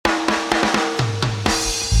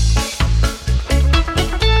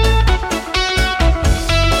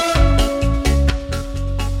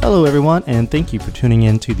Hello, everyone, and thank you for tuning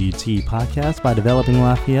in to the UT Podcast by Developing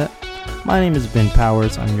Lafayette. My name is Ben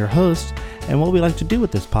Powers. I'm your host, and what we like to do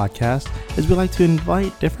with this podcast is we like to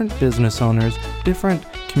invite different business owners, different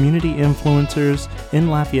community influencers in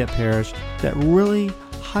Lafayette Parish that really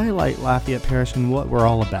highlight Lafayette Parish and what we're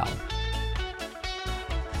all about.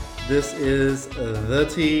 This is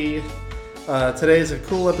The T. Today is a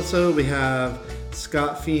cool episode. We have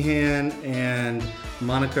Scott Feehan and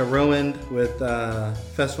Monica Rowand with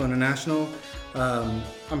Festival International.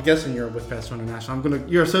 I'm guessing you're with Festival International.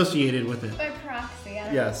 You're associated with it. By proxy, I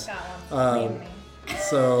don't yes. know if Scott wants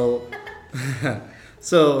to name me.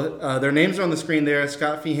 So their names are on the screen there.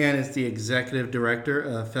 Scott Feehan is the executive director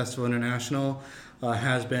of Festival International,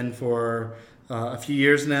 has been for a few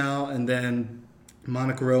years now, and then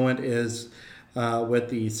Monica Rowand is with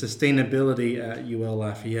the sustainability at UL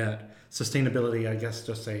Lafayette. Sustainability, I guess,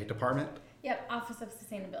 just a department. Yep, Office of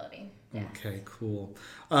Sustainability. Yes. Okay, cool.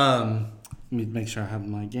 Let me make sure I have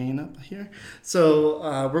my gain up here. So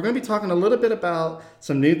we're going to be talking a little bit about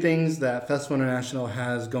some new things that Festival International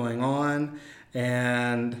has going on.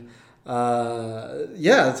 And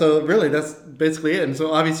so really that's basically it. And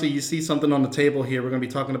so obviously you see something on the table here. We're going to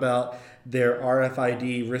be talking about their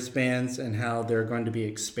RFID wristbands and how they're going to be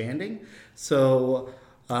expanding. So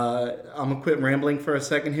I'm going to quit rambling for a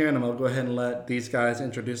second here, and I'm going to go ahead and let these guys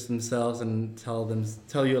introduce themselves and tell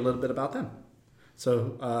you a little bit about them.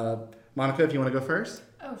 So, Monica, if you want to go first.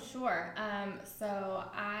 Oh, sure. So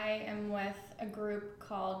I am with a group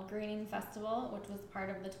called Greening Festival, which was part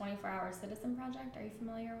of the 24-Hour Citizen Project. Are you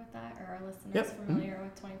familiar with that? Or are listeners familiar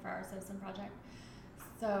with 24-Hour Citizen Project?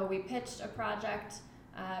 So we pitched a project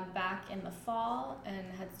back in the fall and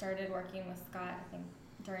had started working with Scott, I think,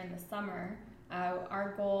 during the summer.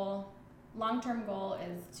 Our long-term goal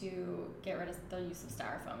is to get rid of the use of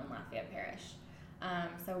styrofoam in Lafayette Parish.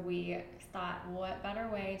 So we thought, what better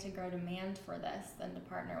way to grow demand for this than to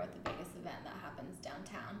partner with the biggest event that happens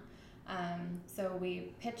downtown. So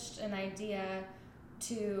we pitched an idea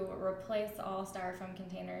to replace all styrofoam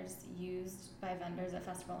containers used by vendors at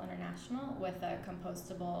Festival International with a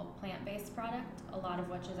compostable plant-based product, a lot of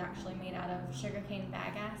which is actually made out of sugarcane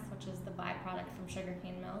bagasse, which is the byproduct from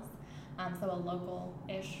sugarcane mills. So a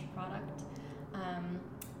local-ish product.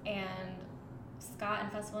 And Scott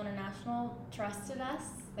and Festival International trusted us.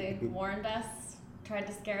 They warned us, tried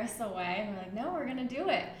to scare us away. And we're like, no, we're going to do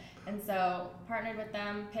it. And so partnered with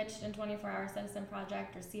them, pitched in 24-Hour Citizen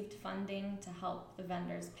Project, received funding to help the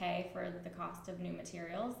vendors pay for the cost of new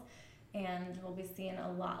materials. And we'll be seeing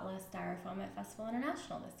a lot less styrofoam at Festival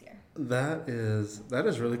International this year. That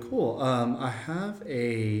is really cool. I have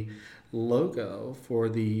a logo for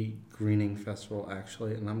the Greening Festival,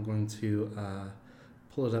 actually, and I'm going to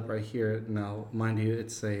pull it up right here. Now, mind you,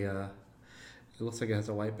 it looks like it has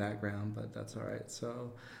a white background, but that's all right.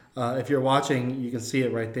 So if you're watching, you can see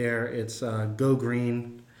it right there. It's Go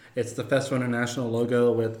Green. It's the Festival International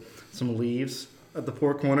logo with some leaves at the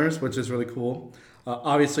four corners, which is really cool.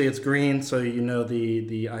 Obviously, it's green, so you know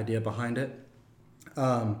the idea behind it.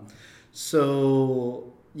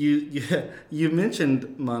 So you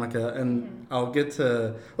mentioned Monica, and I'll get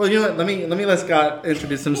to. Well, you know what? Let me let Scott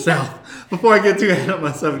introduce himself before I get too ahead of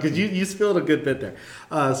myself, because you spilled a good bit there.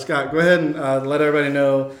 Scott, go ahead and let everybody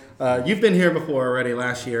know. You've been here before already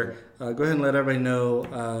last year. Go ahead and let everybody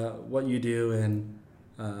know what you do and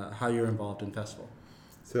how you're involved in Festival.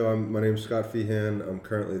 So my name's Scott Feehan. I'm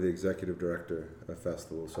currently the executive director of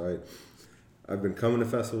Festival. So I've been coming to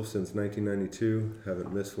Festival since 1992,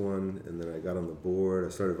 haven't missed one, and then I got on the board. I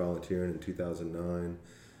started volunteering in 2009.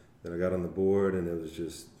 Then I got on the board, and it was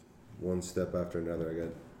just one step after another. I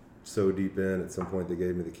got so deep in, at some point they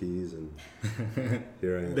gave me the keys, and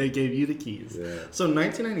here I am. They gave you the keys. Yeah. So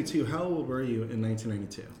 1992, how old were you in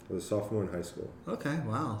 1992? I was a sophomore in high school. Okay,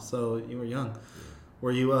 wow. So you were young. Yeah.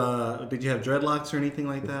 Were you, did you have dreadlocks or anything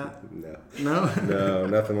like that? No. No? No,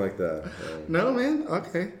 nothing like that. No, man?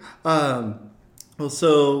 Okay. Well,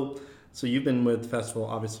 so you've been with Festival,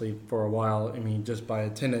 obviously, for a while. I mean, just by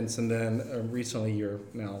attendance, and then recently you're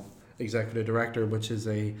now executive director, which is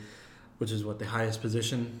what, the highest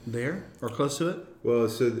position there, or close to it? Well,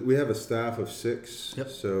 so we have a staff of 6. Yep.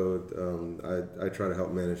 So I try to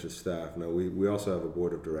help manage the staff. Now, we also have a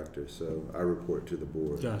board of directors, so I report to the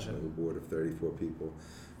board. Gotcha. I have a board of 34 people.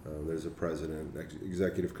 There's a president,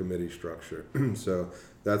 executive committee structure. So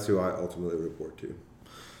that's who I ultimately report to.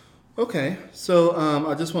 Okay, so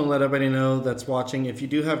I just want to let everybody know that's watching, if you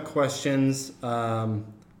do have questions,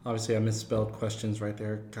 obviously I misspelled questions right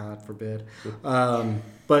there, God forbid.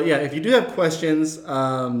 But yeah, if you do have questions,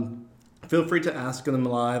 feel free to ask them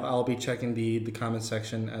live. I'll be checking the comment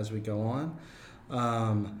section as we go on.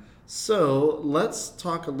 So let's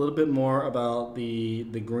talk a little bit more about the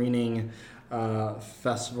greening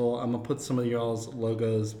festival. I'm gonna put some of y'all's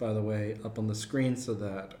logos, by the way, up on the screen so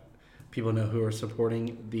that people know who are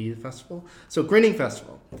supporting the festival. So Greening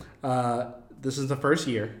Festival. This is the first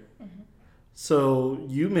year. Mm-hmm. So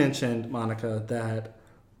you mentioned, Monica, that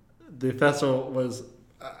the festival was,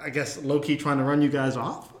 I guess, low-key trying to run you guys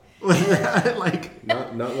off? Like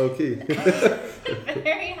Not low key.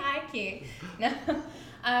 Very high key. No.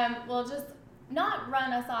 Well, just not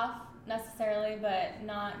run us off necessarily, but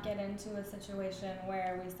not get into a situation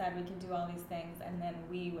where we said we could do all these things and then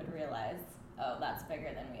we would realize, oh, that's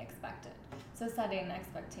bigger than we expected. So setting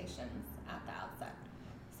expectations at the outset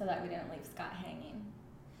so that we didn't leave Scott hanging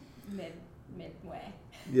midway.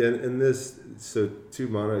 Yeah, and this, so to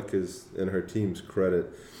Monica's and her team's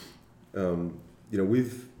credit,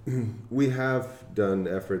 we have done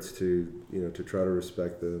efforts to to try to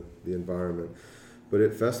respect the environment,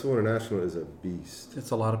 but Festival International is a beast.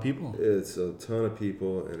 it's a lot of people. It's a ton of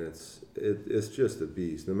people, and it's just a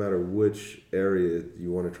beast. No matter which area you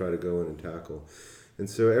want to try to go in and tackle, and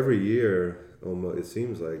so every year, almost it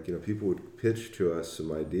seems like people would pitch to us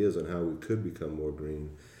some ideas on how we could become more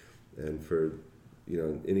green, and for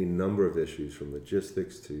any number of issues from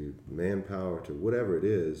logistics to manpower to whatever it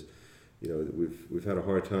is. We've had a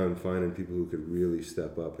hard time finding people who could really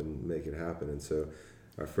step up and make it happen. And so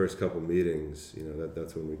our first couple meetings,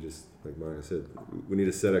 that's when we just, like Monica said, we need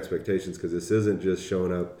to set expectations, because this isn't just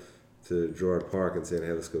showing up to Girard Park and saying,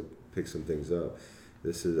 hey, let's go pick some things up.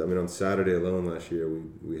 This is, on Saturday alone last year,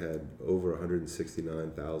 we had over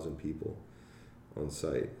 169,000 people on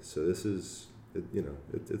site. So this is,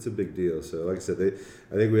 it's a big deal. So like I said,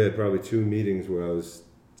 I think we had probably 2 meetings where I was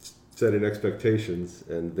setting expectations,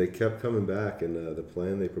 and they kept coming back, and the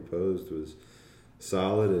plan they proposed was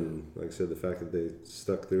solid, and like I said, the fact that they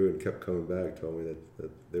stuck through and kept coming back told me that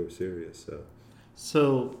they were serious.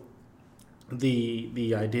 So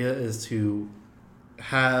the idea is to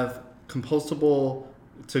have compostable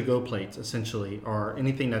to-go plates, essentially, or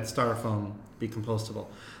anything that's styrofoam be compostable.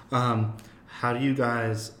 How are you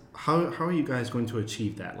guys going to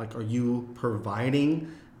achieve that? Like, are you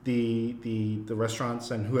providing the restaurants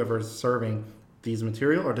and whoever's serving these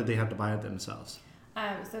material, or did they have to buy it themselves?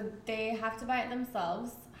 So they have to buy it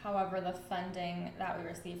themselves. However, the funding that we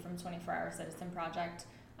receive from 24 Hour Citizen Project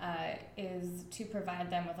is to provide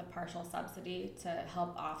them with a partial subsidy to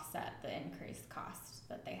help offset the increased cost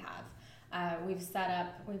that they have.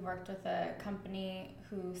 We've worked with a company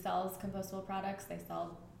who sells compostable products. They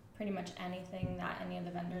sell pretty much anything that any of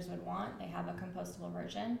the vendors would want. They have a compostable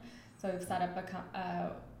version. So we've set up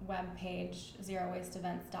a web page,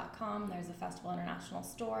 zerowasteevents.com. There's a Festival International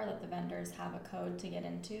store that the vendors have a code to get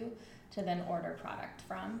into to then order product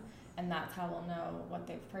from. And that's how we'll know what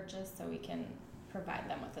they've purchased, so we can provide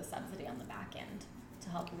them with a subsidy on the back end to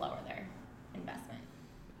help lower their investment.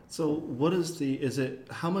 So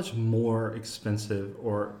how much more expensive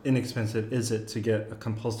or inexpensive is it to get a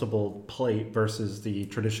compostable plate versus the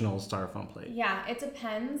traditional styrofoam plate? Yeah, it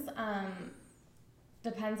depends.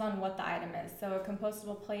 Depends on what the item is. So a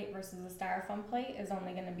compostable plate versus a styrofoam plate is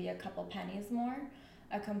only going to be a couple pennies more.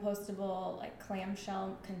 A compostable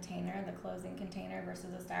clamshell container, the closing container versus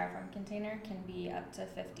a styrofoam container, can be up to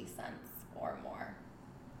 50 cents or more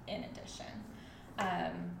in addition.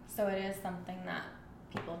 So it is something that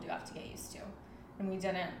people do have to get used to.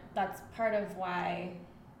 And that's part of why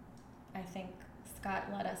I think Scott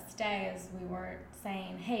let us stay, is we weren't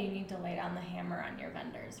saying, hey, you need to lay down the hammer on your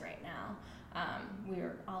vendors right now. We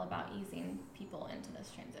were all about easing people into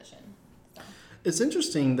this transition. So. It's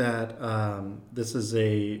interesting that this is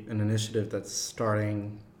an initiative that's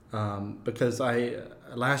starting because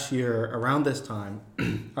last year around this time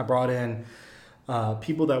I brought in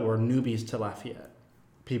people that were newbies to Lafayette,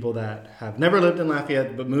 people that have never lived in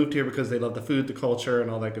Lafayette but moved here because they love the food, the culture,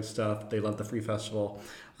 and all that good stuff. They love the free festival,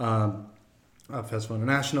 Festival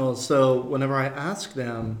International. So whenever I ask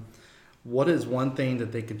them, what is one thing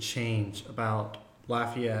that they could change about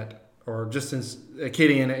Lafayette or just in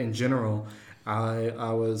Acadiana in general,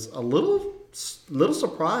 I was a little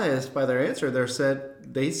surprised by their answer.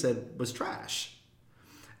 They said was trash.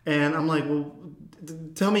 And I'm like, well,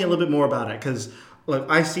 tell me a little bit more about it, because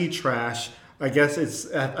I see trash. I guess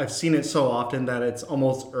I've seen it so often that it's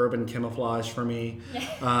almost urban camouflage for me.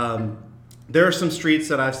 There are some streets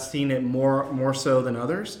that I've seen it more so than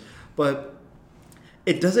others, but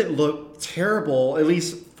it doesn't look terrible, at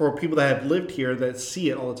least for people that have lived here that see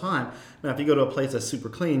it all the time. Now, if you go to a place that's super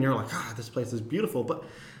clean, you're like, this place is beautiful. But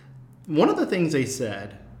one of the things they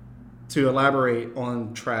said to elaborate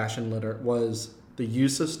on trash and litter was the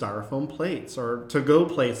use of styrofoam plates or to-go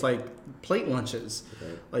plates, like plate lunches.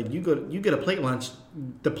 Right. Like you get a plate lunch,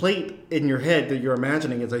 the plate in your head that you're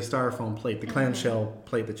imagining is a styrofoam plate, the clamshell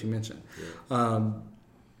plate that you mentioned. Yeah.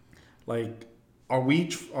 Like, are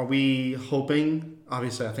we hoping?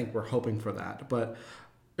 Obviously, I think we're hoping for that. But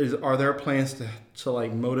are there plans to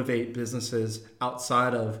like motivate businesses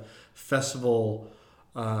outside of festival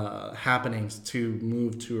happenings to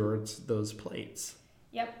move towards those plates?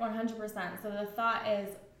 Yep, 100%. So the thought is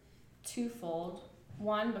twofold.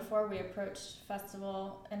 One, before we approached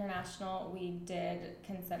Festival International, we did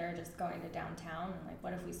consider just going to downtown and like,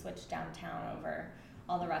 what if we switched downtown over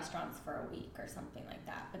all the restaurants for a week or something like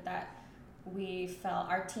that. But that we felt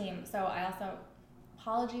our team. So I also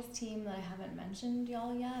apologies team that I haven't mentioned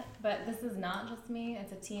y'all yet, but this is not just me.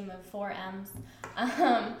 It's a team of 4 M's.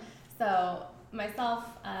 So myself,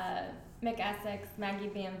 Mick Essex, Maggie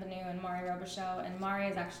Bienvenue, and Mari Robichaux. And Mari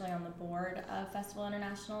is actually on the board of Festival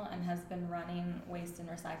International and has been running waste and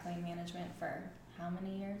recycling management for how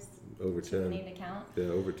many years? Over 10. Do we need to count? Yeah,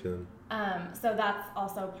 over 10. So that's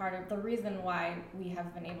also part of the reason why we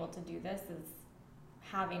have been able to do this is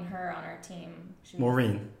having her on our team.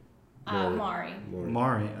 Maureen. Mari.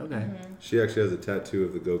 Mari, okay. Mm-hmm. She actually has a tattoo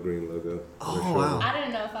of the Go Green logo. Oh, wow. I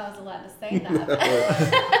didn't know if I was allowed to say that.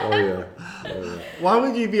 Oh, yeah. Why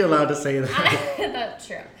would you be allowed to say that? That's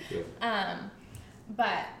true. Yeah.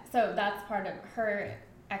 But so that's part of her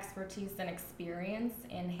expertise and experience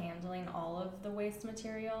in handling all of the waste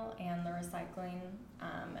material and the recycling,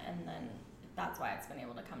 and then that's why it's been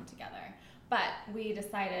able to come together. But we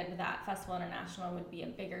decided that Festival International would be a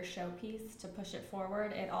bigger showpiece to push it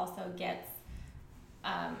forward. It also gets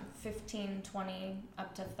 15, 20,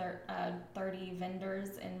 up to 30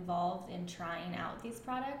 vendors involved in trying out these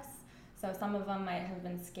products. So some of them might have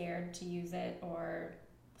been scared to use it or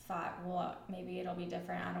thought, well, maybe it'll be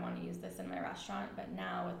different. I don't want to use this in my restaurant. But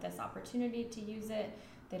now with this opportunity to use it,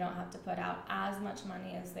 they don't have to put out as much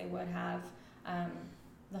money as they would have.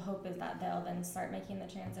 The hope is that they'll then start making the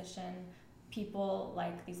transition. People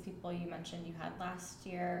like these people you mentioned you had last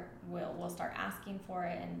year will start asking for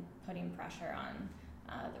it and putting pressure on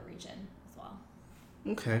the region as well.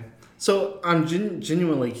 Okay. So I'm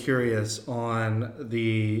genuinely curious on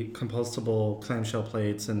the compostable clamshell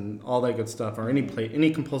plates and all that good stuff, or any plate,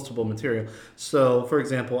 any compostable material. So, for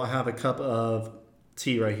example, I have a cup of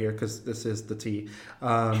tea right here because this is the tea.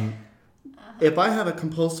 If I have a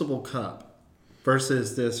compostable cup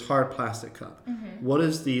versus this hard plastic cup, what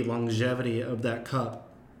is the longevity of that cup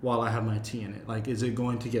while I have my tea in it? Like, is it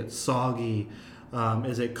going to get soggy?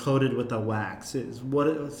 Is it coated with a wax? What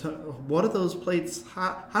are those plates?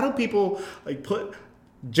 How do people like put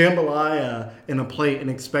jambalaya in a plate and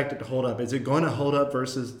expect it to hold up? Is it going to hold up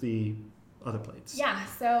versus the other plates? Yeah,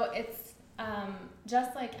 so it's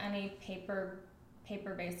just like any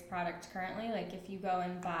paper-based product currently. Like if you go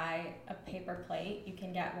and buy a paper plate, you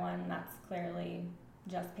can get one that's clearly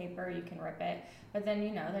just paper, you can rip it. But then,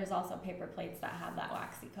 there's also paper plates that have that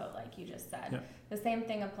waxy coat like you just said. Yep. The same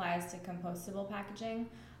thing applies to compostable packaging.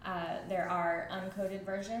 There are uncoated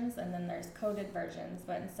versions and then there's coated versions,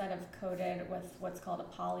 but instead of coated with what's called a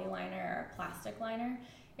poly liner or a plastic liner,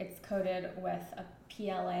 it's coated with a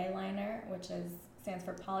PLA liner, which stands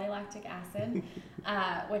for polylactic acid,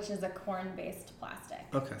 which is a corn-based plastic.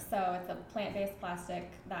 Okay. So it's a plant-based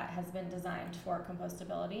plastic that has been designed for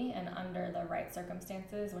compostability, and under the right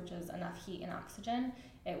circumstances, which is enough heat and oxygen,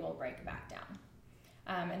 it will break back down.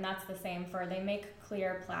 And that's the same they make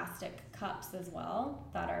clear plastic cups as well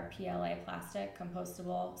that are PLA plastic,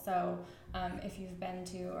 compostable. So if you've been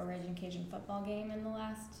to a Raging Cajun football game in the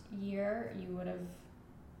last year, you would have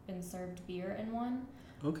been served beer in one.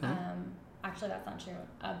 Okay. Actually, that's not true.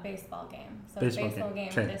 A baseball game. So Baseball game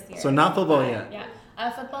okay. this year. So not football yet. Yeah.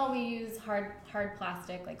 Football, we use hard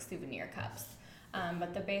plastic, like souvenir cups.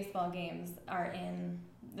 But the baseball games are in,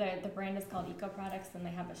 the brand is called Eco Products, and they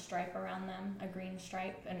have a stripe around them, a green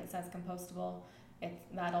stripe, and it says compostable.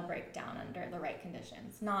 That'll break down under the right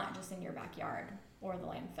conditions. Not just in your backyard or the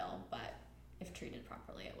landfill, but if treated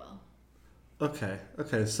properly, it will. Okay.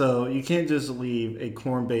 So you can't just leave a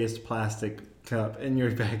corn-based plastic cup in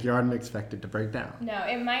your backyard and expect it to break down. No,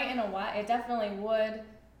 it might in a while. It definitely would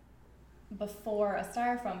before a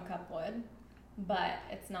styrofoam cup would, but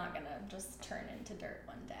it's not gonna just turn into dirt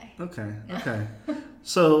one day. Okay.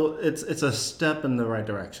 So it's a step in the right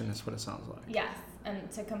direction. Is what it sounds like. Yes,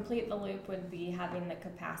 and to complete the loop would be having the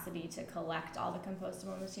capacity to collect all the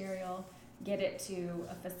compostable material, get it to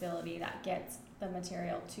a facility that gets the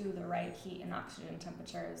material to the right heat and oxygen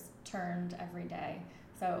temperatures, turned every day,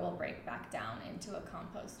 so it will break back down into a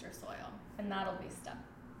compost or soil, and that'll be step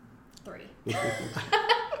 3.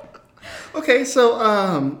 Okay,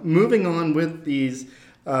 so moving on with these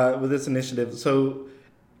with this initiative. So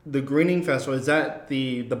the greening festival, is that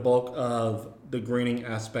the bulk of the greening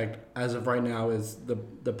aspect as of right now? Is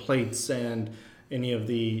the plates and any of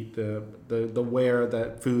the ware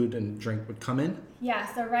that food and drink would come in?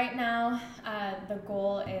 Yeah, so right now the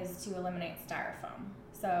goal is to eliminate styrofoam.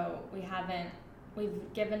 So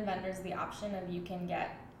we've given vendors the option of you can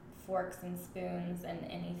get forks and spoons and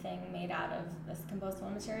anything made out of this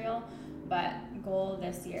compostable material, but goal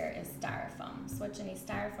this year is styrofoam. Switch any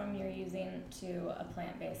styrofoam you're using to a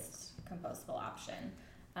plant-based compostable option.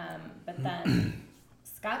 But then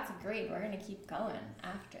Scott's agreed, we're going to keep going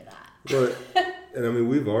after that. Well, and I mean,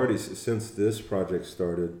 we've already, since this project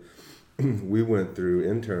started, we went through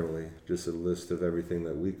internally just a list of everything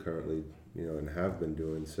that we currently, and have been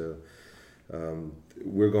doing. So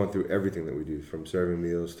we're going through everything that we do, from serving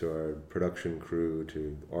meals to our production crew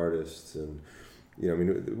to artists. And,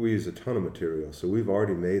 we use a ton of material. So we've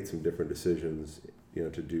already made some different decisions,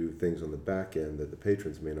 to do things on the back end that the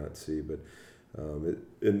patrons may not see. But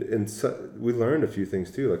we learned a few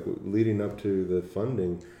things too, like leading up to the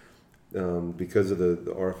funding. Because of the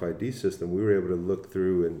RFID system, we were able to look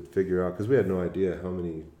through and figure out, because we had no idea how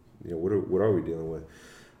many, what are we dealing with.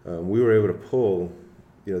 We were able to pull,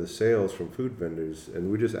 the sales from food vendors,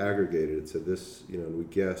 and we just aggregated it. So this, and we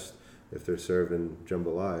guessed if they're serving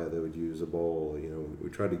jambalaya, they would use a bowl. We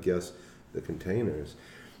tried to guess the containers.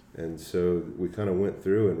 And so we kind of went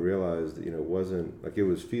through and realized, it wasn't, like, it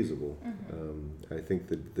was feasible. Mm-hmm. I think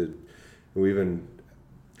that we even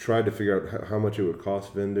tried to figure out how much it would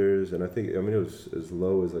cost vendors, and it was as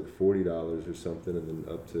low as like $40 or something, and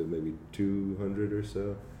then up to maybe $200 or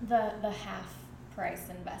so. The half price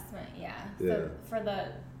investment, yeah. So for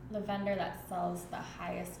the vendor that sells the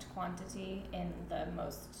highest quantity in the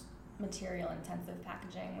most material intensive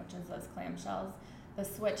packaging, which is those clamshells, the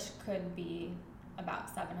switch could be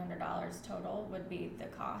about $700 total would be the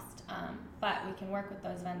cost. But we can work with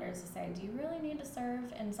those vendors to say, do you really need to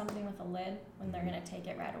serve in something with a lid when they're going to take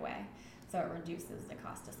it right away? So it reduces the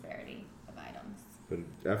cost disparity of items. But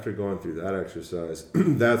after going through that exercise,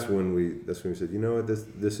 that's when we said,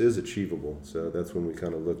 this is achievable. So that's when we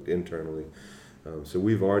kind of looked internally. So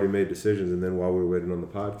we've already made decisions, and then while we were waiting on the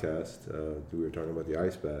podcast, we were talking about the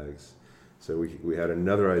ice bags. So we had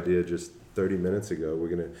another idea just 30 minutes ago. We're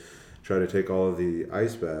going to try to take all of the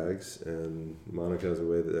ice bags, and Monica has a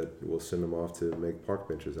way that we'll send them off to make park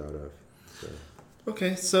benches out of. So.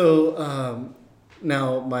 Okay, so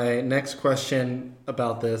now my next question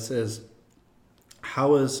about this is,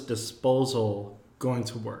 how is disposal going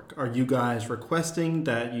to work? Are you guys requesting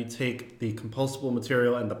that you take the compostable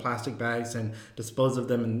material and the plastic bags and dispose of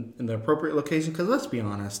them in the appropriate location? Because let's be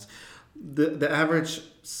honest, the average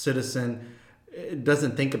citizen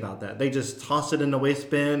doesn't think about that. They just toss it in the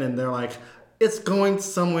waste bin, and they're like, it's going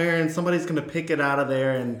somewhere and somebody's going to pick it out of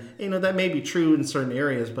there. And that may be true in certain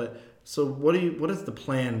areas, but so what is the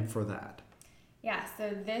plan for that? Yeah, so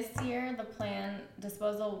this year the plan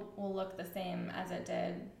disposal will look the same as it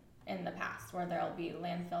did in the past, where there'll be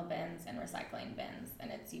landfill bins and recycling bins, and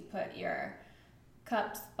it's you put your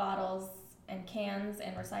cups, bottles, and cans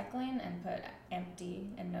in recycling and put empty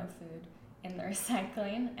and no food in the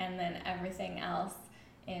recycling, and then everything else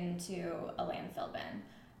into a landfill bin.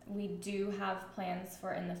 We do have plans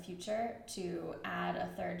for in the future to add a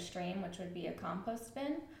third stream, which would be a compost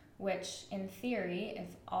bin, which in theory,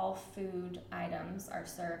 if all food items are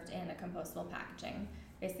served in a compostable packaging,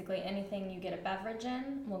 basically anything you get a beverage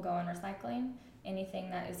in will go in recycling.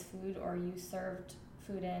 Anything that is food or you served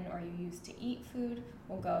food in or you used to eat food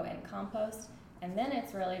will go in compost. And then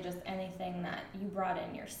it's really just anything that you brought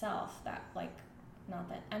in yourself, that, like, not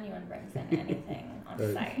that anyone brings in anything on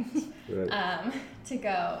site, to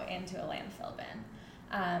go into a landfill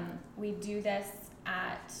bin. We do this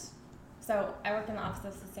so I work in the Office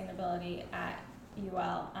of Sustainability at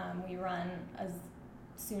UL. We run a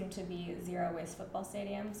soon-to-be zero-waste football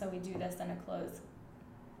stadium, so we do this in a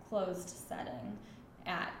closed setting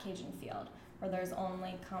at Cajun Field, where there's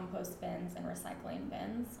only compost bins and recycling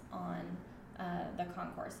bins on the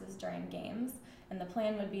concourses during games. And the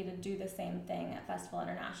plan would be to do the same thing at Festival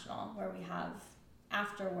International, where we have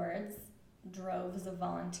afterwards droves of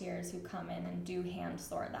volunteers who come in and do hand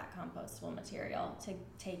sort that compostable material to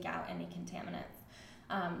take out any contaminants.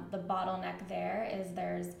 The bottleneck there is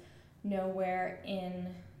there's nowhere in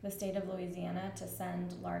the state of Louisiana to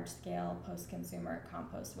send large-scale post-consumer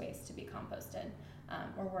compost waste to be composted.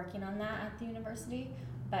 We're working on that at the university,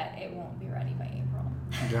 but it won't be ready by April.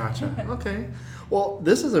 Gotcha. Okay. Well,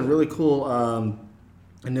 this is a really cool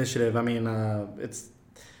initiative. I mean, it's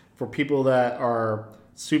for people that are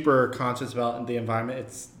super conscious about the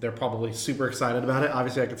environment. They're probably super excited about it.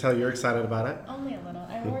 Obviously, I can tell you're excited about it. Only a little.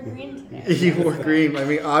 I wore green today. You wore green. I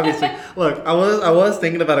mean, obviously. Look, I was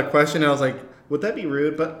thinking about a question, and I was like, would that be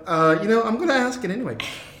rude? But I'm going to ask it anyway.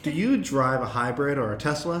 Do you drive a hybrid or a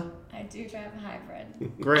Tesla? I do drive a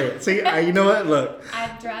hybrid. Great. See, you know what? Look.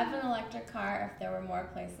 I'd drive an electric car if there were more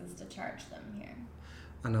places to charge them here.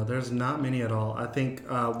 I know there's not many at all. I think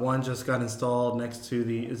one just got installed next to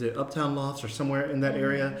is it Uptown Lofts or somewhere in that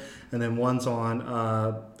area, and then one's on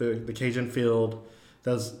the Cajun Field,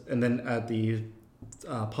 and then at the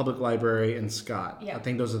public library in Scott. Yeah. I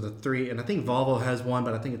think those are the three, and I think Volvo has one,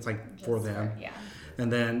 but I think it's Just for them. Yeah.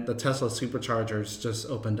 And then the Tesla superchargers just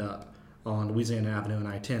opened up on Louisiana Avenue and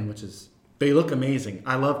I-10, they look amazing.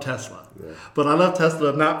 I love Tesla, but I love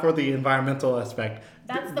Tesla not for the environmental aspect.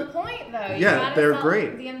 That's the point, though. They're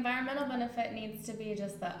great. The environmental benefit needs to be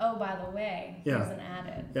just by the way, here's an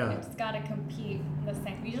added. Yeah. It's got to compete the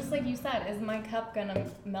same. Just like you said, is my cup going to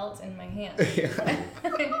melt in my hand?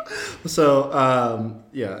 So,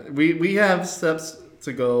 we have steps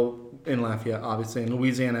to go in Lafayette, obviously, in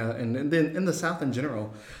Louisiana, and then in the South in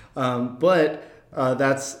general. But I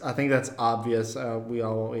think that's obvious. We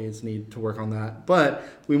always need to work on that. But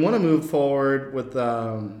we want to move forward with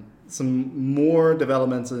some more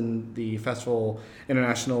developments in the festival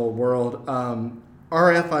international world.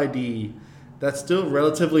 RFID, that's still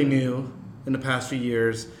relatively new in the past few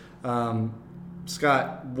years.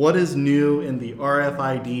 Scott, what is new in the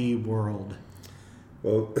RFID world?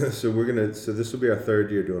 Well, so this will be our third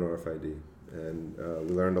year doing RFID, and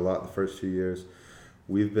we learned a lot the first 2 years.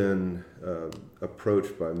 We've been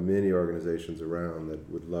approached by many organizations around that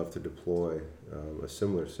would love to deploy a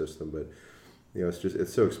similar system, but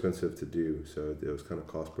it's so expensive to do, so it was kind of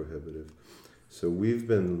cost prohibitive. So we've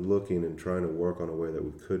been looking and trying to work on a way that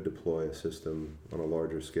we could deploy a system on a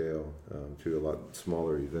larger scale to a lot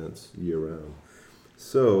smaller events year round.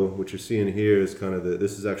 So what you're seeing here is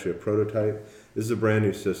this is actually a prototype. This is a brand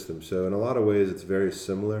new system. So in a lot of ways, it's very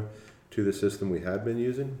similar to the system we had been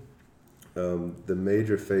using. The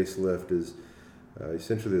major facelift is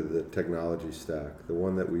essentially the technology stack. The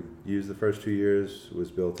one that we used the first 2 years was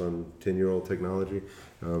built on 10-year-old technology.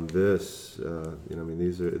 These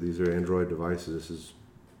are Android devices. This is,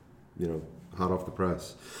 hot off the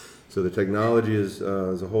press. So the technology is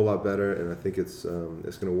a whole lot better, and I think it's going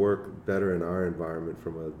to work better in our environment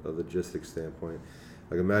from a logistics standpoint.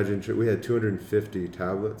 Like imagine we had 250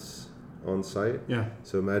 tablets on site. Yeah.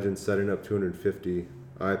 So imagine setting up 250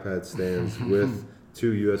 iPad stands with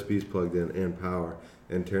 2 USBs plugged in and power,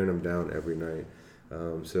 and tearing them down every night.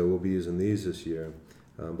 So we'll be using these this year,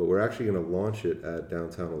 but we're actually going to launch it at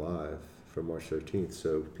Downtown Alive for March 13th.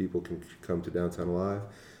 So people can come to Downtown Alive,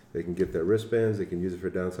 they can get their wristbands, they can use it for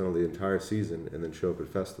Downtown the entire season, and then show up at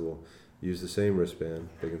festival, use the same wristband.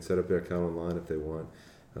 They can set up their account online if they want,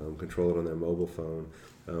 control it on their mobile phone.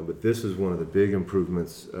 But this is one of the big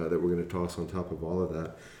improvements that we're going to toss on top of all of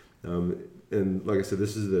that. And like I said,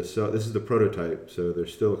 this is the prototype, so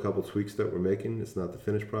there's still a couple tweaks that we're making. It's not the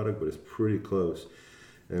finished product, but it's pretty close.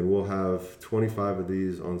 And we'll have 25 of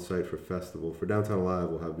these on site for festival. For Downtown Alive,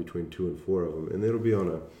 we'll have between 2 and 4 of them, and it'll be on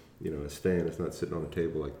a stand. It's not sitting on a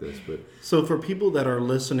table like this. But so for people that are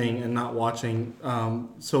listening and not watching,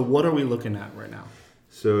 so what are we looking at right now?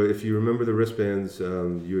 So if you remember the wristbands,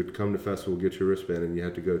 you would come to festival, get your wristband, and you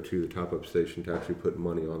had to go to the top-up station to actually put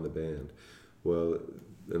money on the band. Well,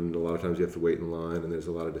 and a lot of times you have to wait in line, and there's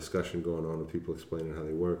a lot of discussion going on with people explaining how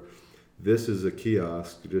they work. This is a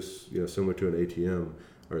kiosk, just similar to an ATM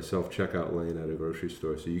or a self-checkout lane at a grocery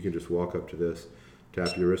store. So you can just walk up to this,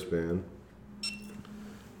 tap your wristband,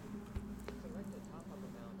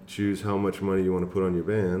 choose how much money you want to put on your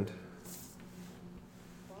band,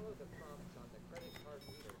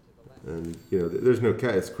 and there's no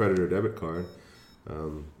it's credit or debit card,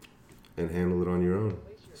 and handle it on your own.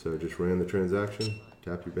 So just ran the transaction,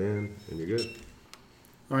 tap your band, and you're good.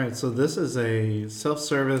 All right, so this is a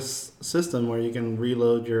self-service system where you can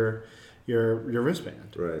reload your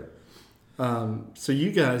wristband. Right. So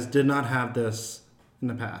you guys did not have this in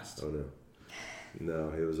the past. Oh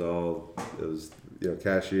no, it was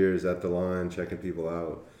cashiers at the line checking people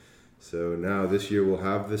out. So now this year we'll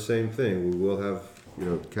have the same thing. We will have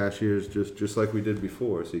cashiers just like we did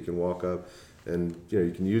before. So you can walk up and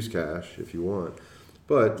you can use cash if you want.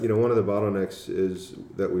 But one of the bottlenecks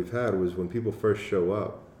that we've had was when people first show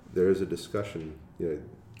up, there is a discussion.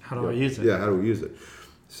 How do I use it? Yeah, how do we use it?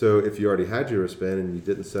 So if you already had your wristband and you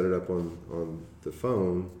didn't set it up on the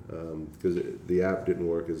phone because the app didn't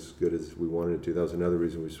work as good as we wanted it to, that was another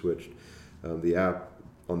reason we switched. The app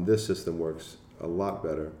on this system works a lot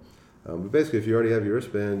better. But basically, if you already have your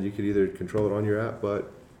wristband, you could either control it on your app,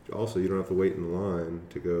 but also you don't have to wait in line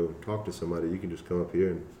to go talk to somebody. You can just come up here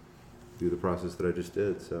and do the process that I just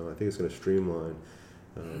did. So I think it's going to streamline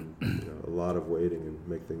a lot of waiting and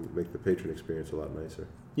make the patron experience a lot nicer.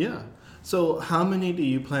 Yeah. So how many do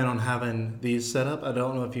you plan on having these set up? I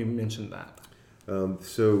don't know if you mentioned that.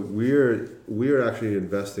 So we're actually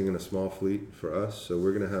investing in a small fleet for us. So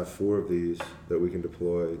we're going to have 4 of these that we can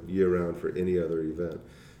deploy year round for any other event,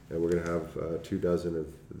 and we're going to have 24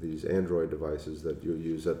 of these Android devices that you'll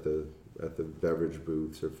use at the beverage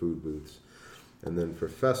booths or food booths. And then for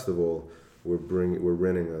festival, we're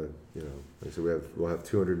renting like I said, we'll have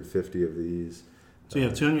 250 of these. So you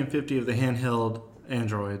have 250 of the handheld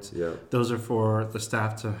Androids. Yeah. Those are for the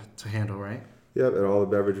staff to handle, right? Yep, at all the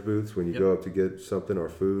beverage booths, when you go up to get something or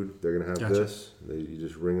food, they're going to have Gotcha. this. You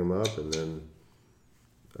just ring them up and then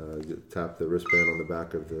tap the wristband on the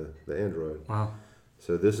back of the Android. Wow.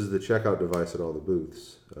 So this is the checkout device at all the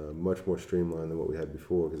booths. Much more streamlined than what we had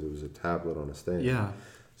before because it was a tablet on a stand. Yeah.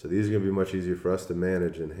 So these are going to be much easier for us to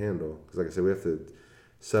manage and handle. Because like I said, we have to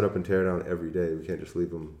set up and tear down every day. We can't just leave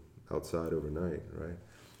them outside overnight, right?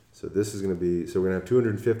 So this is going to be, so we're going to have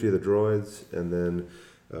 250 of the droids and then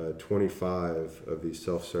 25 of these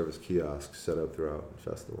self-service kiosks set up throughout the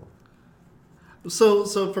festival. So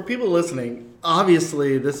for people listening,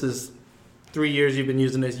 obviously this is 3 years you've been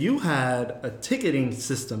using this. You had a ticketing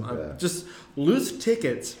system, just loose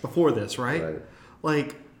tickets before this, right? Right.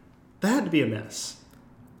 Like, that had to be a mess.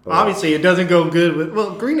 Oh. Obviously, it doesn't go good with,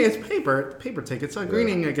 well, greening is paper tickets. So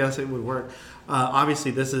greening, I guess it would work.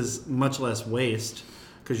 Obviously, this is much less waste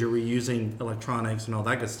because you're reusing electronics and all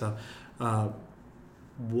that good stuff. So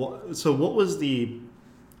what was the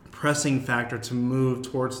pressing factor to move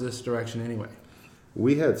towards this direction anyway?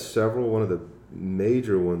 We had several. One of the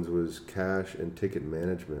major ones was cash and ticket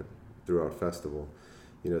management throughout festival.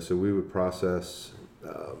 So we would process,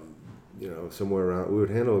 somewhere around, we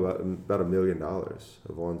would handle about $1 million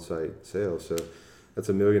of on-site sales. So that's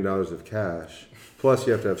 $1 million of cash. Plus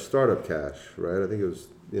you have to have startup cash, right? I think it was,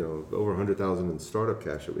 over 100,000 in startup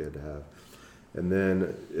cash that we had to have. And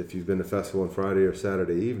then if you've been to festival on Friday or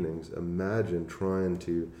Saturday evenings, imagine trying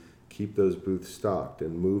to keep those booths stocked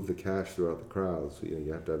and move the cash throughout the crowds. So,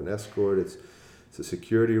 you have to have an escort. It's a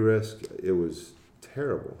security risk. It was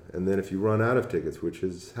terrible. And then if you run out of tickets, which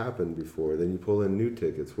has happened before, then you pull in new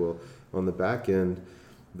tickets. Well, on the back end,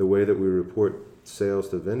 the way that we report sales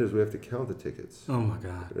to vendors, we have to count the tickets. Oh my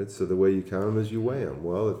God. Right? So the way you count them is you weigh them.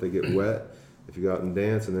 Well, if they get wet, if you go out and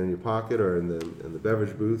dance and they're in your pocket or in the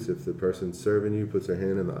beverage booths, if the person serving you puts their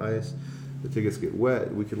hand in the ice, the tickets get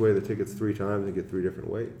wet, we could weigh the tickets 3 times and get 3 different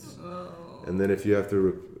weights. Oh. And then if you have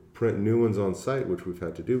to print new ones on site, which we've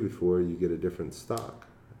had to do before, you get a different stock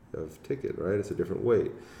of ticket, right? It's a different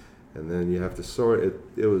weight. And then you have to sort it.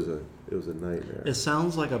 It was a nightmare. It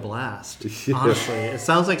sounds like a blast. Yeah. Honestly, it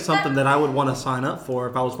sounds like something that I would want to sign up for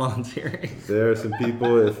if I was volunteering. There are some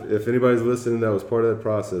people, if anybody's listening that was part of that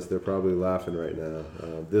process, they're probably laughing right now.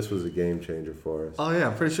 This was a game changer for us. Oh yeah,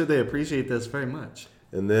 I'm pretty sure they appreciate this very much.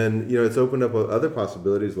 And then, it's opened up other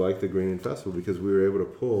possibilities like the Greening Festival because we were able to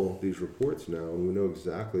pull these reports now and we know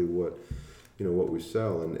exactly what we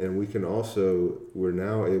sell. And we can also, we're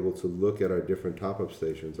now able to look at our different top-up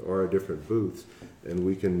stations or our different booths and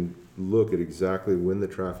we can look at exactly when the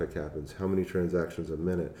traffic happens, how many transactions a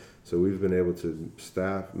minute. So we've been able to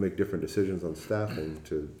make different decisions on staffing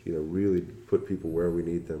to, really put people where we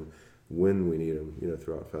need them, when we need them,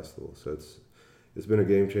 throughout festival. So it's been a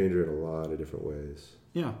game changer in a lot of different ways.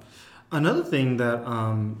 Yeah. Another thing that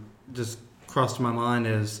just crossed my mind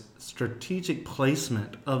is strategic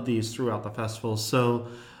placement of these throughout the festival. So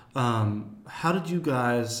how did you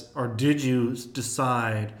guys, or did you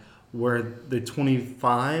decide where the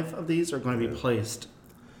 25 of these are going to be placed?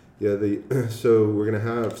 Yeah, so we're going to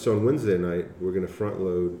have, so on Wednesday night, we're going to front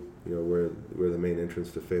load, where the main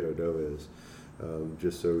entrance to Fado Do is,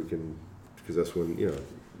 just so we can, because that's when,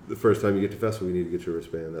 the first time you get to festival, you need to get your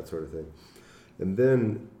wristband, that sort of thing. And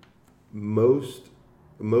then most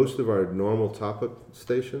of our normal top-up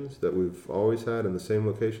stations that we've always had in the same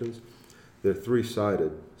locations, they're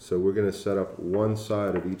 3-sided. So we're going to set up one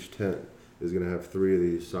side of each tent is going to have 3 of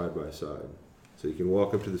these side by side. So you can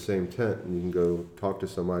walk up to the same tent and you can go talk to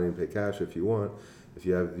somebody and pay cash if you want. If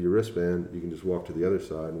you have your wristband, you can just walk to the other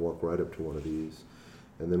side and walk right up to one of these.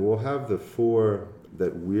 And then we'll have the 4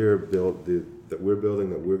 that we're building that we're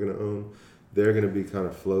going to own. They're going to be kind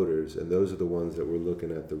of floaters, and those are the ones that we're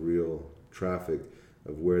looking at the real traffic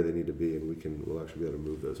of where they need to be, and we'll actually be able to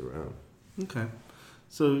move those around. Okay,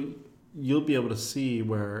 so you'll be able to see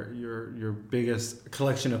where your biggest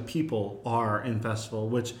collection of people are in festival,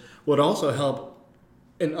 which would also help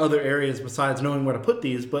in other areas besides knowing where to put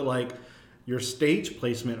these, but like your stage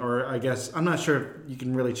placement, or I guess I'm not sure if you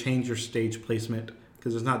can really change your stage placement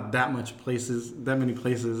because there's not that many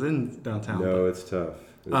places in downtown. No, it's tough.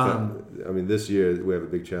 I mean, this year we have a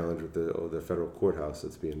big challenge with the federal courthouse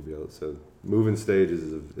that's being built. So moving stages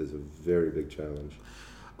is a very big challenge.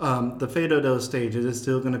 The Fado stage, is it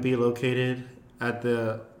still going to be located at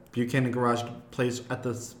the Buchanan Garage place at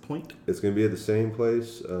this point? It's going to be at the same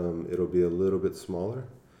place. It'll be a little bit smaller.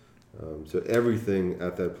 So everything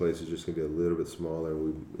at that place is just going to be a little bit smaller.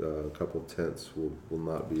 A couple tents will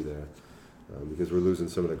not be there because we're losing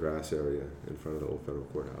some of the grass area in front of the old federal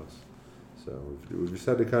courthouse. So we've just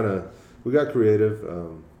had to we got creative.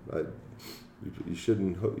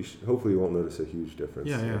 Hopefully you won't notice a huge difference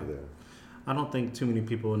there. I don't think too many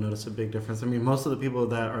people will notice a big difference. I mean, most of the people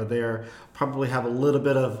that are there probably have a little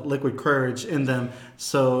bit of liquid courage in them.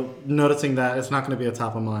 So noticing that, it's not going to be a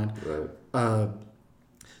top of mind. Right.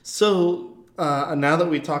 So now that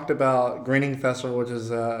we talked about Greening Festival, which is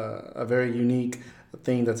a very unique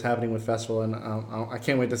thing that's happening with Festival, and I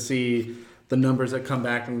can't wait to see the numbers that come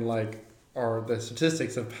back and or the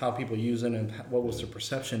statistics of how people use it and what was the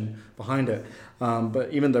perception behind it. But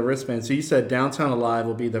even the wristband. So you said Downtown Alive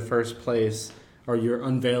will be the first place, or your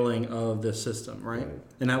unveiling of this system, right?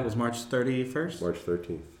 And that was March 31st? March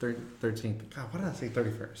 13th. 13th. God, why did I say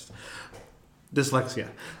 31st? Dyslexia.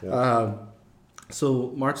 Yeah.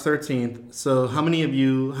 So March 13th. So how many of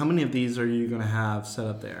these are you going to have set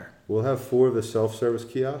up there? We'll have 4 of the self-service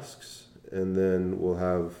kiosks. And then we'll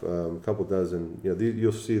have a couple dozen.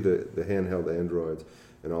 You'll see the handheld androids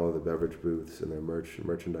in all of the beverage booths and their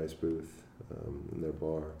merchandise booth in their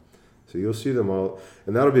bar. So you'll see them all,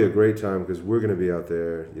 and that'll be a great time because we're going to be out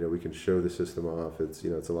there. We can show the system off. It's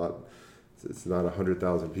it's a lot. It's not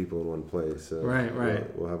 100,000 people in one place. So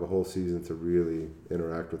right. We'll have a whole season to really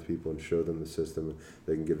interact with people and show them the system.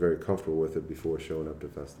 They can get very comfortable with it before showing up to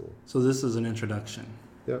festival. So this is an introduction.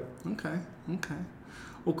 Yep. Okay.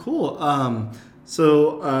 Well, cool.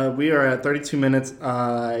 So we are at 32 minutes.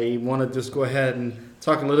 I want to just go ahead and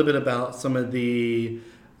talk a little bit about some of the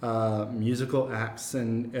musical acts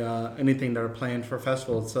and anything that are planned for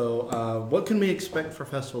festival. So what can we expect for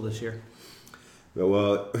festival this year?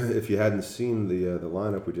 Well, if you hadn't seen the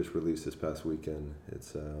lineup we just released this past weekend,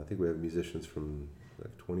 it's I think we have musicians from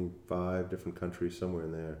 25 different countries, somewhere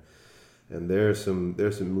in there. And there's some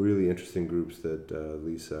really interesting groups that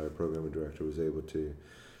Lisa, our programming director, was able to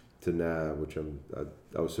nab, which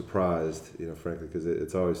I was surprised, frankly, because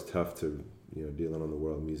it's always tough to dealing on the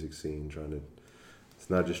world music scene, it's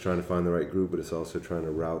not just trying to find the right group, but it's also trying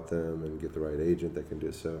to route them and get the right agent that can do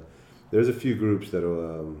it. So there's a few groups that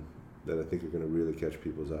I think are going to really catch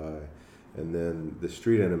people's eye, and then the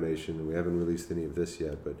street animation. We haven't released any of this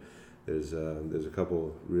yet, but there's a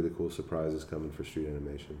couple really cool surprises coming for street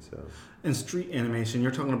animation. So. And street animation,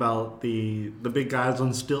 you're talking about the big guys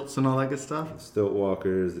on stilts and all that good stuff? The stilt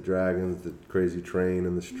walkers, the dragons, the crazy train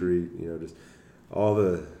in the street, just all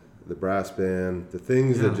the brass band, the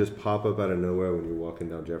things that just pop up out of nowhere when you're walking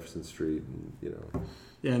down Jefferson Street,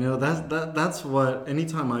 Yeah, no, that's what,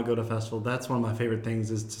 anytime I go to festival, that's one of my favorite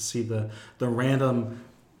things is to see the random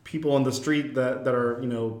people on the street that are,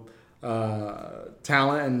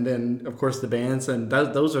 talent, and then of course the bands, and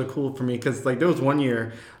those are cool for me because there was one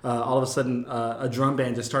year all of a sudden a drum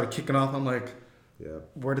band just started kicking off. I'm like,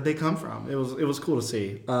 where did they come from? It was cool to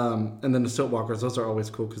see. And then the stilt walkers, those are always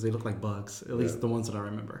cool because they look like bugs, at least the ones that I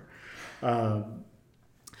remember.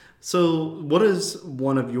 So what is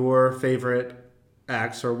one of your favorite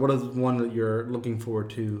acts, or what is one that you're looking forward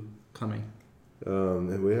to coming?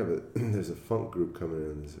 And we have there's a funk group coming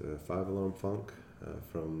in. There's a 5 Alarm Funk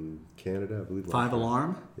from Canada, I believe. 5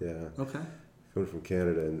 Alarm? Yeah. Okay. Coming from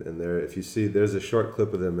Canada, and if you see, there's a short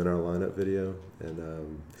clip of them in our lineup video,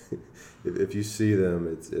 and if you see them,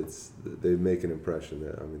 it's they make an impression.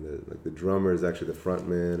 I mean, the drummer is actually the front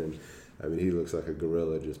man, and I mean he looks like a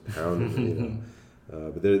gorilla just pounding,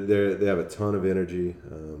 but they have a ton of energy,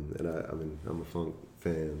 and I'm a funk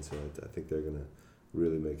fan, so I think they're gonna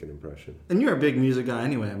really make an impression. And you're a big music guy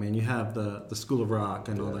anyway. I mean, you have the School of Rock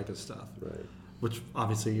and all that good stuff. Right. Which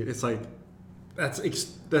obviously it's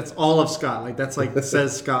that's all of Scott. That's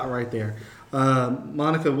says Scott right there.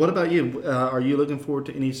 Monica, what about you? Are you looking forward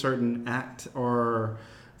to any certain act or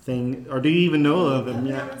thing, or do you even know of them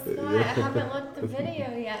yet? I haven't looked the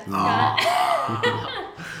video yet, Scott.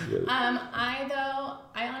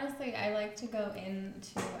 I like to go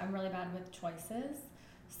into. I'm really bad with choices.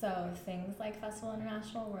 So things like Festival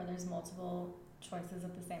International, where there's multiple choices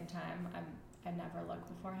at the same time, I never look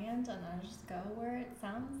beforehand, and I just go where it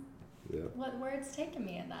sounds, where it's taken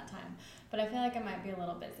me at that time. But I feel like I might be a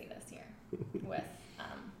little busy this year with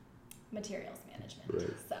materials management.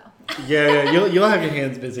 Right. So Yeah, you'll have your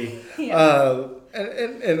hands busy. Yeah.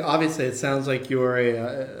 And obviously, it sounds like you're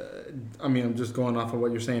I mean, I'm just going off of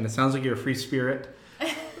what you're saying. It sounds like you're a free spirit.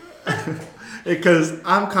 Because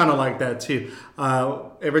I'm kind of like that too.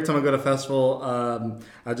 Every time I go to festival,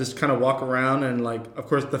 I just kind of walk around and like, of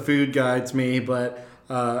course, the food guides me, but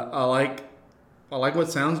I like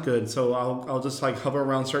what sounds good. So I'll just like hover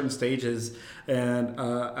around certain stages, and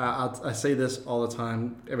I say this all the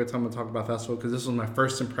time every time I talk about festival, because this was my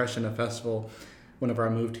first impression of festival. Whenever I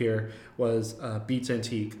moved here, was Beats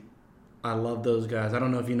Antique. I love those guys. I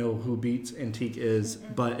don't know if you know who Beats Antique is,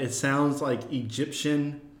 but it sounds like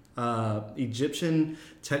Egyptian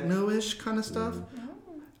techno-ish kind of stuff.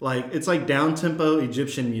 Like it's like down tempo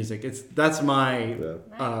Egyptian music. That's my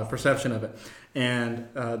perception of it. And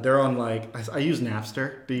they're on like I use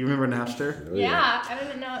Napster. Do you remember Napster? Oh, yeah, I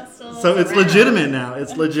didn't know it's still. So it's around. legitimate now.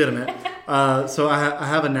 It's legitimate. So I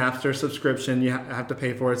have a Napster subscription. You have to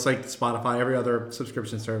pay for it. It's like Spotify, every other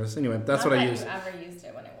subscription service. Anyway, that's Not what I that use. You ever used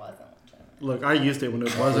it when it wasn't legitimate. Look, I used it when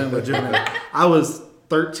it wasn't legitimate. I was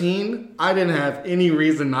 13. I didn't have any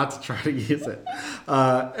reason not to try to use it.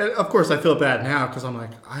 And of course, I feel bad now because I'm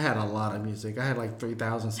like, I had a lot of music. I had like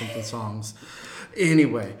 3,000 something songs.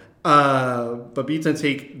 Anyway, but Beats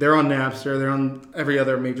Antique, they're on Napster. They're on every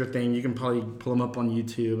other major thing. You can probably pull them up on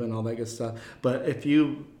YouTube and all that good stuff. But if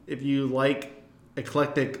you like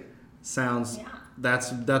eclectic sounds,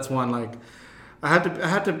 that's one like. I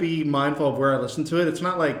have to be mindful of where I listen to it. It's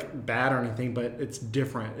not like bad or anything, but it's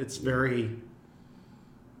different. It's very.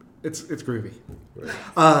 It's groovy. Right.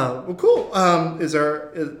 Well, cool. Is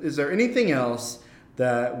there anything else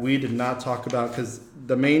that we did not talk about? Because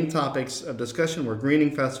the main topics of discussion were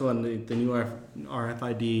Greening Festival and the new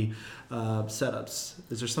RFID setups.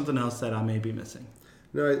 Is there something else that I may be missing?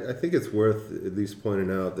 No, I think it's worth at least pointing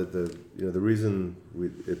out that the reason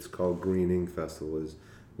it's called Greening Festival is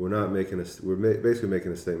we're basically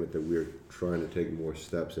making a statement that we're trying to take more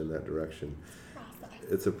steps in that direction.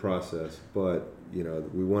 It's a process, but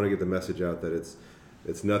we want to get the message out that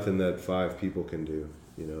it's nothing that 5 people can do.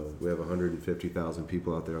 We have 150,000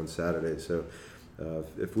 people out there on Saturday, so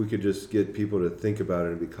if we could just get people to think about it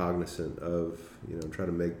and be cognizant of try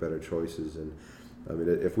to make better choices, and I mean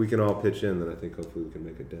if we can all pitch in, then I think hopefully we can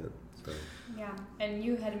make a dent. So. Yeah, and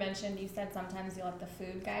you said sometimes you let the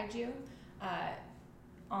food guide you.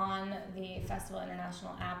 On the Festival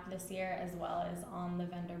International app this year, as well as on the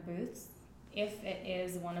vendor booths. If it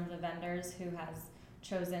is one of the vendors who has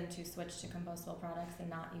chosen to switch to compostable products and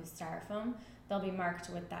not use styrofoam, they'll be marked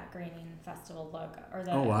with that Greening Festival logo or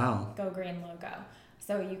the Go Green logo.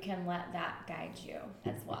 So you can let that guide you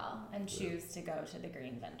as well and choose to go to the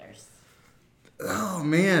green vendors. Oh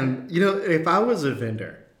man, if I was a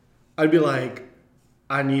vendor, I'd be like,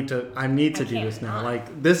 I need to do this now. Not.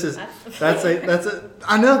 Like this is that's a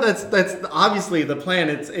I know that's obviously the plan.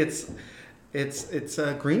 It's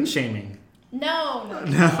green shaming. No.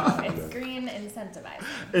 It's green incentivizing.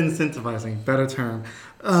 Incentivizing, better term.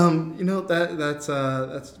 That's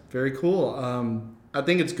very cool. I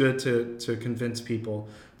think it's good to convince people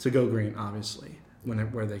to go green, obviously,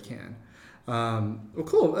 where they can. Well,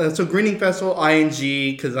 cool. So Greening Festival, ING,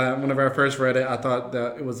 because whenever I first read it, I thought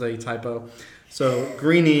that it was a typo. So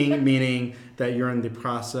greening, meaning that you're in the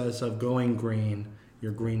process of going green.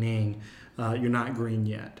 You're greening. You're not green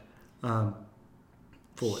yet.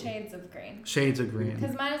 Fully. Shades of green. Shades of green.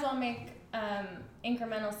 Because might as well make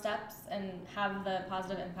incremental steps and have the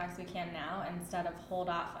positive impacts we can now instead of hold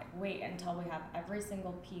off, like wait until we have every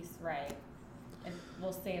single piece right.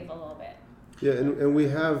 We'll save a little bit. Yeah, and we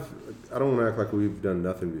have, I don't want to act like we've done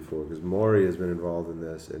nothing before, because Maury has been involved in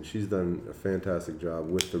this, and she's done a fantastic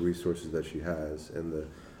job with the resources that she has and the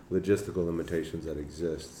logistical limitations that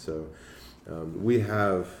exist. So we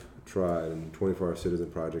have tried, and 24-Hour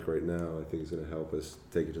Citizen Project right now I think is going to help us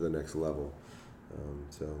take it to the next level.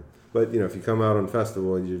 But if you come out on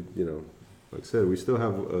festival, like I said, we still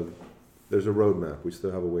have there's a roadmap. We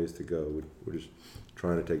still have a ways to go. We're just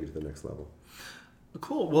trying to take it to the next level.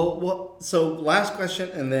 Cool. Well, so last question,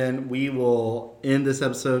 and then we will end this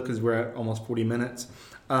episode because we're at almost 40 minutes.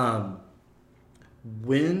 When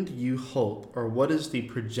do you hope, or what is the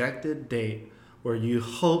projected date where you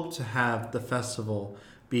hope to have the festival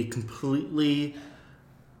be completely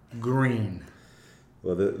green?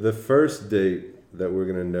 Well, the first date that we're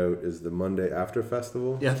going to note is the Monday after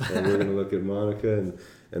festival. Yeah. And we're going to look at Monica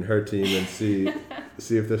and her team and see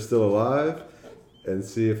if they're still alive. And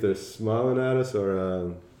see if they're smiling at us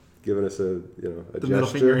or giving us a the gesture. middle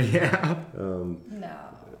finger, yeah. No.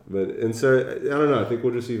 And so I don't know. I think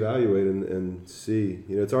we'll just evaluate and see.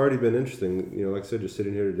 It's already been interesting. Like I said, just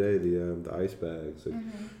sitting here today, the ice bags.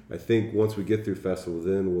 I think once we get through festival,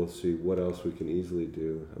 then we'll see what else we can easily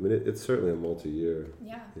do. I mean, it's certainly a multi-year.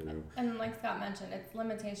 Yeah, and like Scott mentioned, it's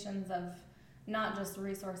limitations of not just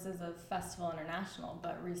resources of Festival International,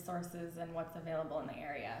 but resources and what's available in the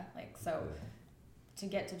area. To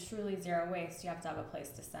get to truly zero waste, you have to have a place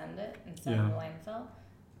to send it instead of a landfill,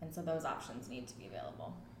 and so those options need to be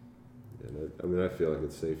available. And I feel like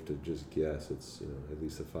it's safe to just guess it's at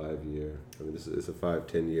least a 5-year. I mean, it's a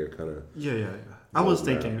 5-10 year kind of. Yeah. I was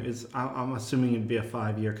thinking I'm assuming it'd be a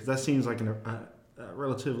 5-year because that seems like a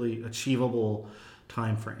relatively achievable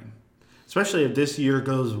time frame, especially if this year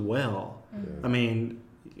goes well. I mean,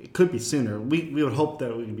 it could be sooner. We would hope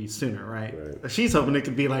that it would be sooner, right? She's hoping it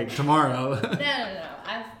could be like tomorrow. No.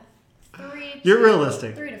 I've 3. You're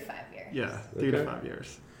realistic. 3 to 5 years. Yeah, 3 to 5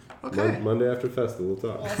 years. Okay. Monday after festival,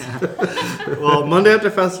 we'll talk. Well, Monday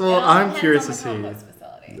after festival, I'm curious to see.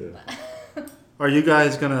 Are you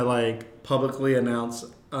guys gonna publicly announce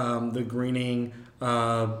the greening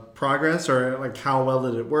progress, or how well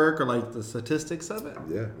did it work, or the statistics of it?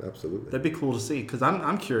 Yeah, absolutely. That'd be cool to see because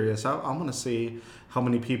I'm curious. I want to see how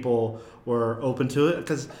many people were open to it.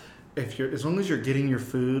 Because as long as you're getting your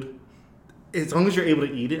food, as long as you're able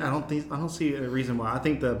to eat it, I don't see a reason why. I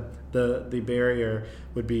think the barrier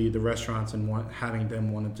would be the restaurants and having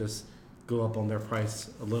them want to just go up on their price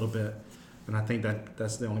a little bit, and I think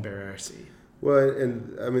that's the only barrier I see. Well,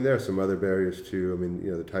 and I mean there are some other barriers too. I mean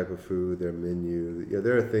the type of food, their menu.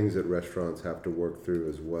 There are things that restaurants have to work through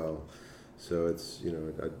as well. So it's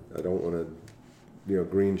I don't want to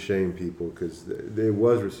green shame people because it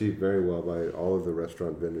was received very well by all of the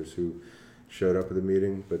restaurant vendors who showed up at the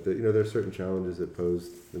meeting, but there are certain challenges that pose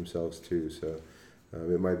themselves too. So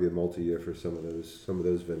it might be a multi-year for some of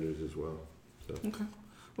those vendors as well. So. Okay.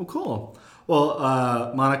 Well, cool.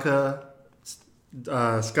 Well, Monica,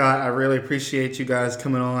 Scott, I really appreciate you guys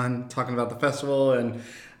coming on, talking about the festival and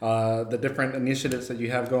the different initiatives that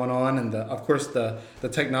you have going on, and of course the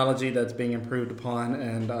technology that's being improved upon,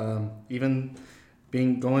 and even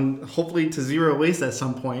going hopefully to zero waste at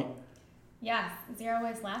some point. Yes, Zero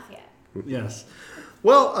Waste Lafayette. Yes.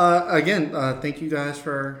 Well, again, thank you guys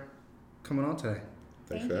for coming on today.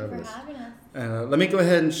 Thanks for having us. Let me go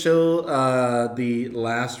ahead and show the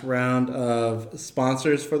last round of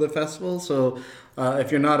sponsors for the festival. So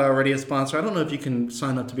if you're not already a sponsor, I don't know if you can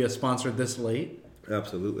sign up to be a sponsor this late.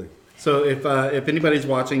 Absolutely. So if anybody's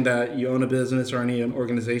watching that you own a business or any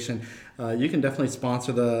organization, you can definitely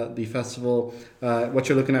sponsor the festival. What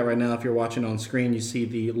you're looking at right now, if you're watching on screen, you see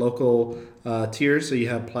the local tiers. So you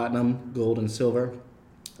have platinum, gold, and silver.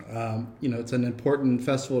 It's an important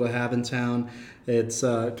festival to have in town. It's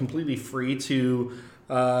completely free to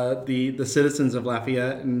the citizens of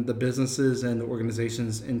Lafayette, and the businesses and the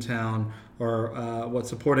organizations in town are what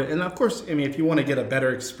support it. And of course, I mean, if you want to get a better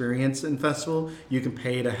experience in festival, you can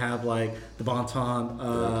pay to have the Bon Ton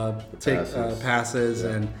passes,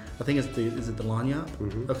 and I think is it the Lagniappe?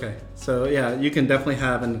 Mm-hmm. Okay, so yeah, you can definitely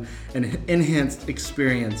have an enhanced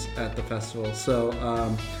experience at the festival.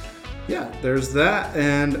 So. Yeah, there's that,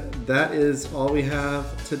 and that is all we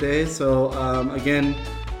have today. So again,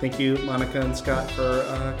 thank you, Monica and Scott, for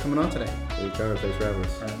coming on today. Anytime. Thanks for having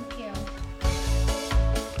us. Thank you.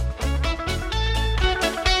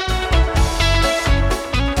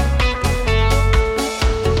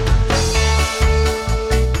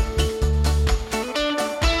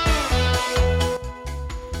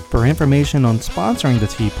 For information on sponsoring the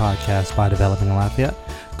Tea Podcast by Developing Lafayette,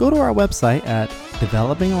 go to our website at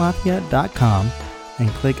developinglafayette.com and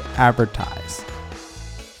click Advertise.